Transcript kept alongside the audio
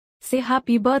say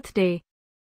happy birthday.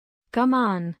 Come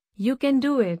on, you can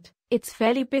do it. It's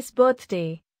Felipe's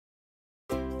birthday.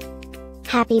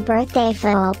 Happy birthday,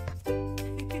 Philip.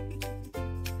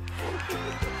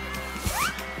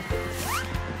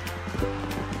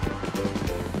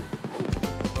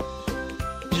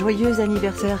 Joyeux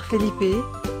anniversaire, Felipe.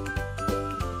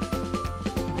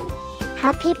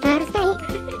 Happy birthday,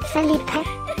 Felipe.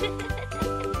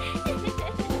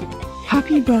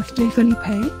 Happy birthday,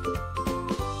 Felipe.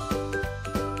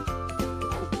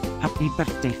 Happy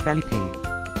birthday, Felipe.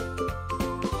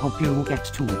 Hope you get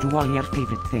to do all your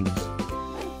favorite things.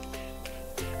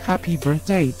 Happy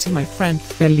birthday to my friend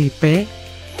Felipe.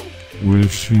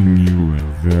 Wishing you a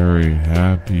very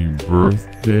happy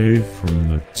birthday from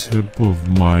the tip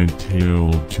of my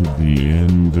tail to the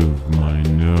end of my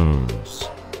nose.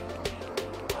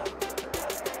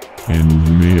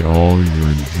 And may all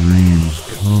your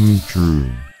dreams come true.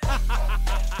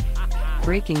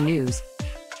 Breaking news.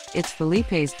 It's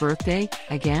Felipe's birthday,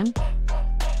 again?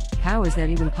 How is that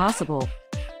even possible?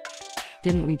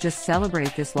 Didn't we just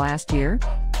celebrate this last year?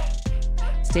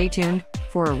 Stay tuned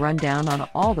for a rundown on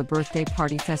all the birthday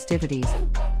party festivities.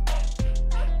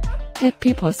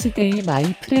 Happy birthday,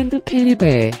 my friend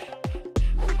Felipe.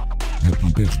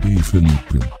 Happy birthday,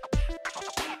 Felipe.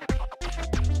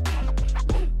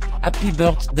 Happy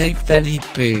birthday,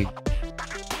 Felipe.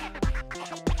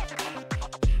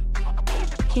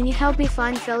 Can you help me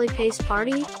find Felipe's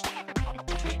party?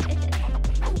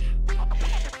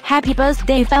 Happy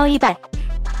birthday, Felipe.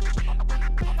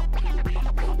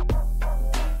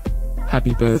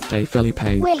 Happy birthday,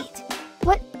 Felipe. Wait,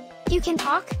 what? You can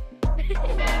talk?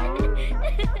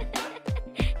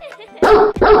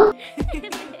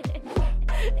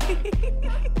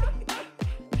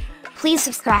 Please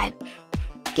subscribe,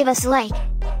 give us a like,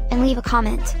 and leave a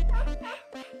comment.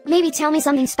 Maybe tell me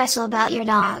something special about your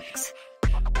dogs.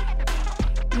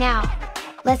 Now,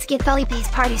 let's get Felipe's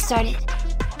party started.